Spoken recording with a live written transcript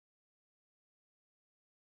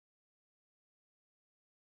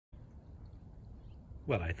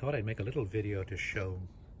Well, I thought I'd make a little video to show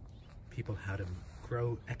people how to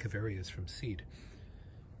grow Echeverias from seed.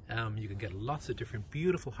 You can get lots of different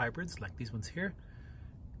beautiful hybrids like these ones here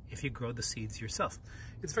if you grow the seeds yourself.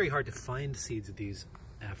 It's very hard to find seeds of these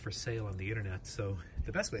for sale on the internet, so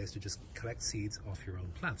the best way is to just collect seeds off your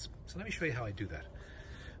own plants. So let me show you how I do that.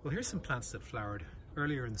 Well, here's some plants that flowered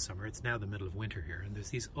earlier in the summer. It's now the middle of winter here, and there's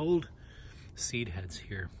these old seed heads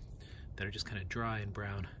here that are just kind of dry and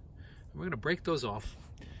brown. And we're going to break those off,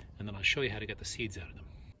 and then I'll show you how to get the seeds out of them.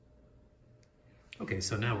 Okay,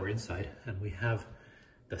 so now we're inside, and we have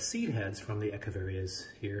the seed heads from the Echeverias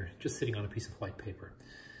here just sitting on a piece of white paper.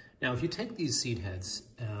 Now, if you take these seed heads,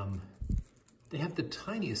 they have the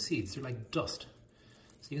tiniest seeds. They're like dust.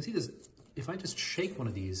 So you can see this, if I just shake one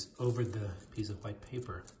of these over the piece of white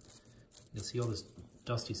paper, you'll see all this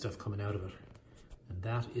dusty stuff coming out of it. And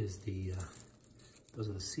that is those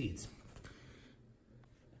are the seeds.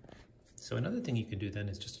 So another thing you can do then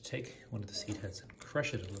is just to take one of the seed heads and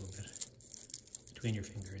crush it a little bit between your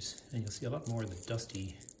fingers, and you'll see a lot more of the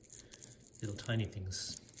dusty little tiny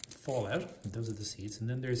things fall out, and those are the seeds. And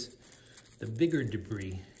then there's the bigger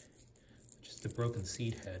debris, which is the broken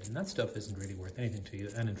seed head, and that stuff isn't really worth anything to you,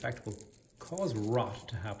 and in fact will cause rot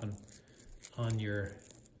to happen on your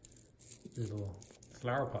little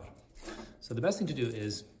flower pot. So the best thing to do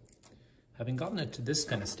is, having gotten it to this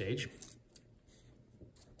kind of stage,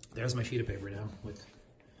 there's my sheet of paper now with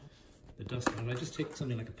the dust on it. I just take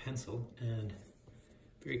something like a pencil and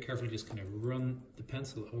very carefully just kind of run the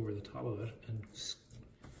pencil over the top of it and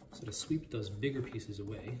sort of sweep those bigger pieces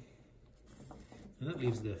away. And that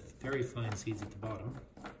leaves the very fine seeds at the bottom.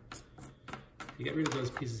 You get rid of those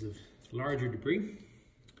pieces of larger debris.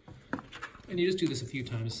 And you just do this a few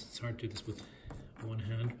times. It's hard to do this with one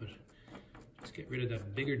hand, but just get rid of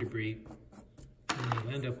that bigger debris, and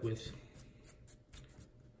you'll end up with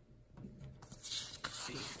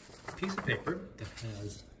a piece of paper that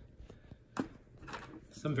has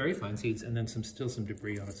some very fine seeds and then still some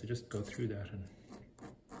debris on it. So just go through that and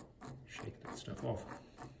shake that stuff off.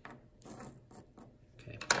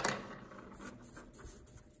 Okay.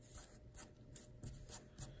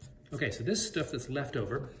 Okay, so this stuff that's left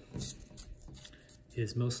over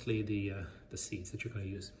is mostly the seeds that you're going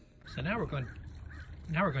to use. So now we're going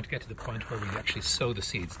to get to the point where we actually sow the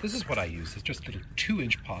seeds. This is what I use. It's just little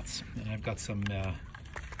 2-inch pots, and I've got some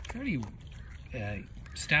fairly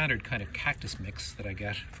standard kind of cactus mix that I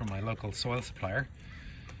get from my local soil supplier.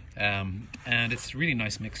 And it's a really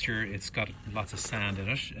nice mixture. It's got lots of sand in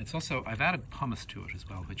it. It's also, I've added pumice to it as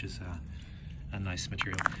well, which is a nice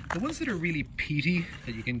material. The ones that are really peaty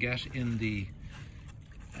that you can get in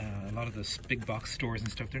a lot of those big box stores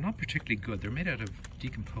and stuff, they're not particularly good. They're made out of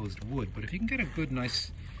decomposed wood, but if you can get a good,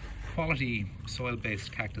 nice quality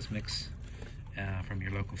soil-based cactus mix from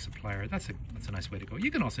your local supplier, that's a nice way to go. You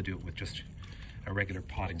can also do it with just a regular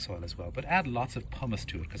potting soil as well, but add lots of pumice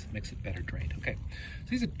to it because it makes it better drained. Okay, so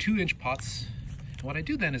these are 2-inch pots, and what I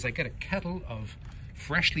do then is I get a kettle of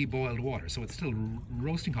freshly boiled water, so it's still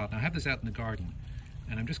roasting hot. Now I have this out in the garden,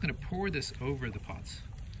 and I'm just going to pour this over the pots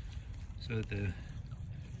so that the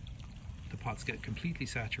pots get completely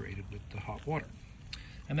saturated with the hot water,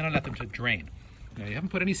 and then I let them to drain. Now you haven't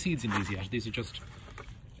put any seeds in these yet. These are just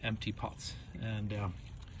empty pots, and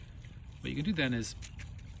what you can do then is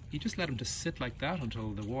you just let them to sit like that until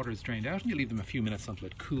the water is drained out, and you leave them a few minutes until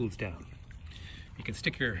it cools down. You can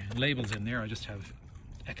stick your labels in there. I just have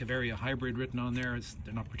Echeveria hybrid written on there.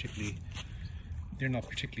 They're not particularly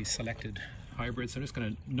selected hybrids. So I'm just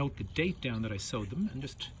going to note the date down that I sowed them and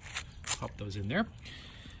just pop those in there.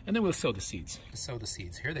 And then we'll sow the seeds. Sow the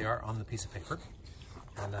seeds. Here they are on the piece of paper.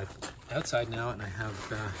 And I'm outside now, and I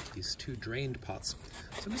have these 2 drained pots.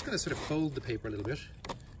 So I'm just going to sort of fold the paper a little bit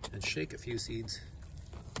and shake a few seeds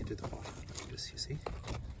into the pot. Like this, you see.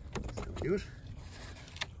 So we do it.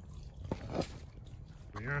 Here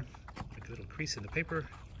we are. Make a little crease in the paper.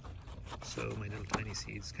 So my little tiny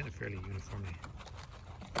seeds kind of fairly uniformly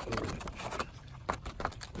over the pot.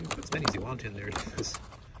 You can put as many as you want in there, because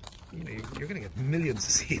you know, you're going to get millions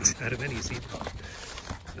of seeds out of any seed pot.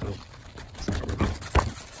 So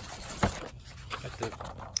let the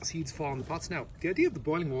seeds fall in the pots. Now, the idea of the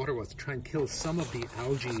boiling water was to try and kill some of the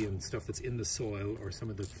algae and stuff that's in the soil, or some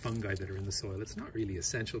of the fungi that are in the soil. It's not really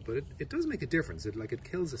essential, but it does make a difference. It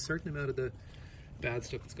kills a certain amount of the bad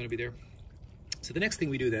stuff that's going to be there. So the next thing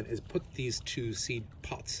we do then is put these 2 seed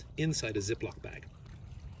pots inside a Ziploc bag.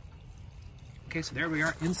 Okay, so there we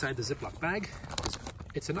are inside the Ziploc bag.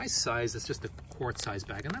 It's a nice size. It's just a quart size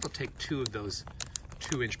bag, and that'll take 2 of those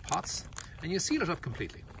 2-inch pots, and you seal it up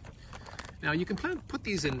completely. Now you can put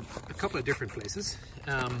these in a couple of different places.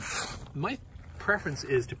 My preference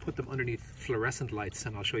is to put them underneath fluorescent lights,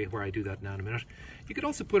 and I'll show you where I do that now in a minute. You could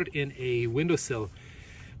also put it in a windowsill,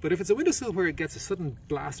 but if it's a windowsill where it gets a sudden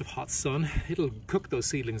blast of hot sun, it'll cook those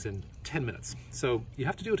seedlings in 10 minutes. So you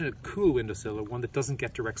have to do it in a cool windowsill, or one that doesn't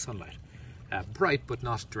get direct sunlight. Bright, but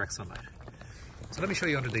not direct sunlight. So let me show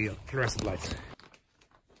you under the fluorescent lights.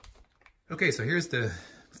 Okay, so here's the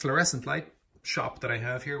fluorescent light shop that I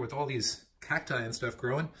have here with all these cacti and stuff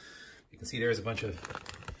growing. You can see there's a bunch of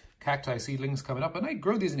cacti seedlings coming up, and I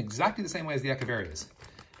grow these in exactly the same way as the Echeverias.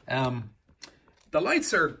 The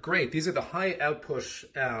lights are great. These are the high output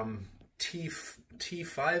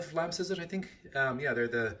T5 lamps, is it, I think? Yeah,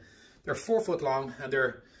 they're 4 foot long, and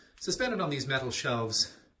they're suspended on these metal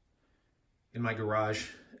shelves in my garage.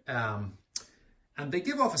 And they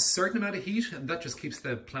give off a certain amount of heat, and that just keeps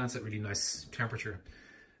the plants at really nice temperature.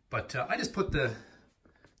 But I just put the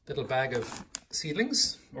little bag of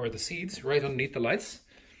seedlings, or the seeds, right underneath the lights,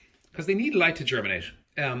 because they need light to germinate.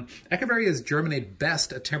 Echeverias germinate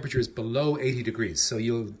best at temperatures below 80 degrees, so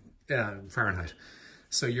Fahrenheit.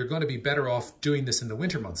 So you're going to be better off doing this in the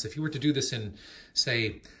winter months. If you were to do this in,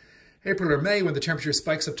 say, April or May, when the temperature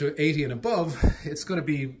spikes up to 80 and above, it's going to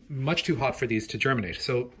be much too hot for these to germinate.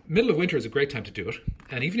 So middle of winter is a great time to do it.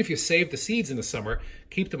 And even if you save the seeds in the summer,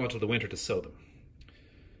 keep them until the winter to sow them.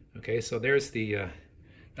 Okay, so there's the,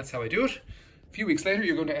 that's how I do it. A few weeks later,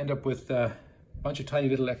 you're going to end up with a bunch of tiny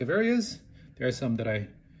little Echeverias. There are some that I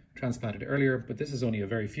transplanted earlier, but this is only a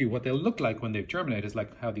very few. What they'll look like when they've germinated is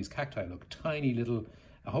like how these cacti look. Tiny little,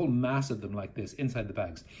 a whole mass of them like this inside the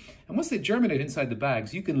bags. And once they germinate inside the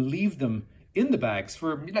bags, you can leave them in the bags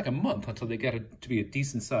for like a month until they get to be a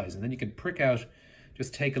decent size. And then you can prick out,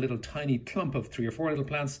 just take a little tiny clump of 3 or 4 little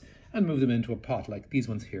plants and move them into a pot like these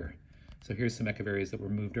ones here. So here's some Echeverias that were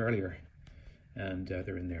moved earlier, and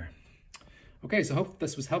they're in there. Okay, so hope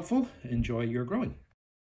this was helpful. Enjoy your growing.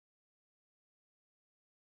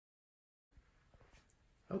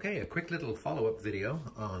 Okay, a quick little follow-up video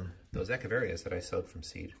on those Echeverias that I sowed from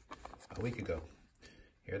seed a week ago.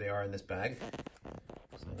 Here they are in this bag.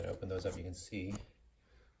 So I'm going to open those up. You can see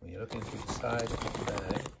when you're looking through the side of the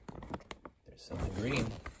bag, there's something green.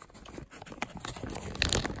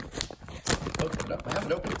 Open it up. I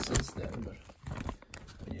haven't opened it since then, but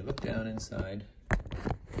when you look down inside,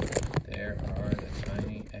 there are the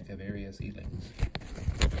tiny Echeveria seedlings.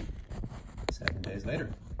 7 days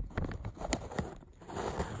later.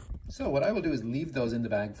 So what I will do is leave those in the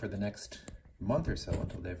bag for the next month or so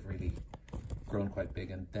until they've really grown quite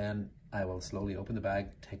big, and then I will slowly open the bag,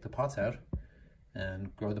 take the pots out,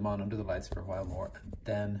 and grow them on under the lights for a while more, and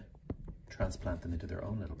then transplant them into their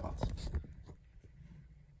own little pots.